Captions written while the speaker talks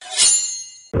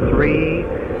3, 2, 1,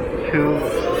 0.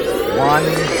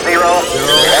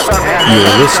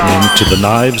 You're listening to the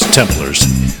Knives Templars.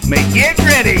 Get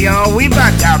ready, y'all. We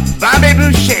about to Bobby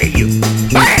Boucher you.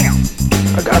 Bam!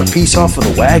 I got a piece off of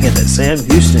the wagon that Sam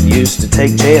Houston used to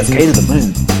take JFK to the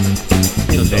moon.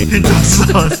 Pinto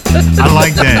sauce. I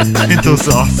like that. Pinto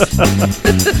sauce.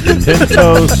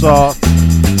 Pinto sauce.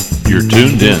 You're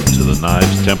tuned in to the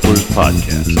Knives Templars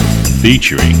podcast,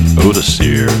 featuring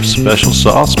Odisir Special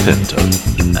Sauce Pinto.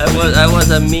 I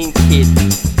was a mean kid.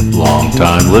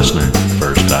 Long-time listener,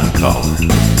 first-time caller.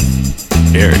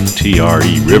 Eric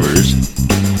T.R.E. Rivers.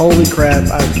 Holy crap,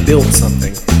 I built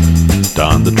something.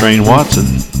 Don the Train Watson.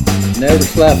 Never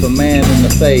slap a man in the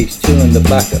face chewing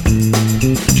tobacco.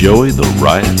 Joey the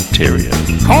Riot Terrier.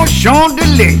 Cochon de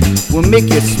lait will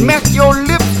make you smack your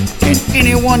lips and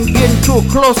anyone getting too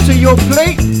close to your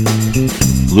plate.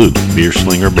 Luke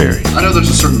Beerslinger Berry. I know there's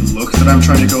a certain look that I'm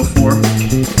trying to go for.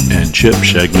 And Chip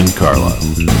Shegman Carlisle.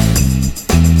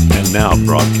 And now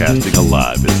broadcasting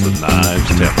alive is the Knives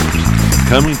Templars.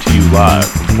 Coming to you live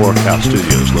from Porkhouse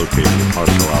Studios located in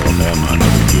Hartsville, Alabama, and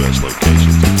other U.S.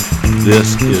 locations.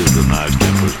 This is the Knives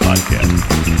Templars podcast.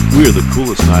 We are the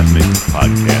coolest knife-making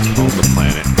podcast on the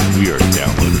planet, and we are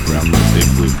downloaded around the Big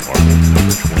Blue Marble in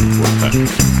over 24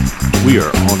 countries. We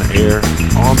are on air,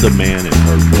 on demand, and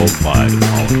heard worldwide in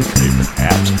all of your favorite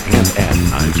apps and at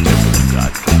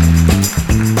knivestemplars.com.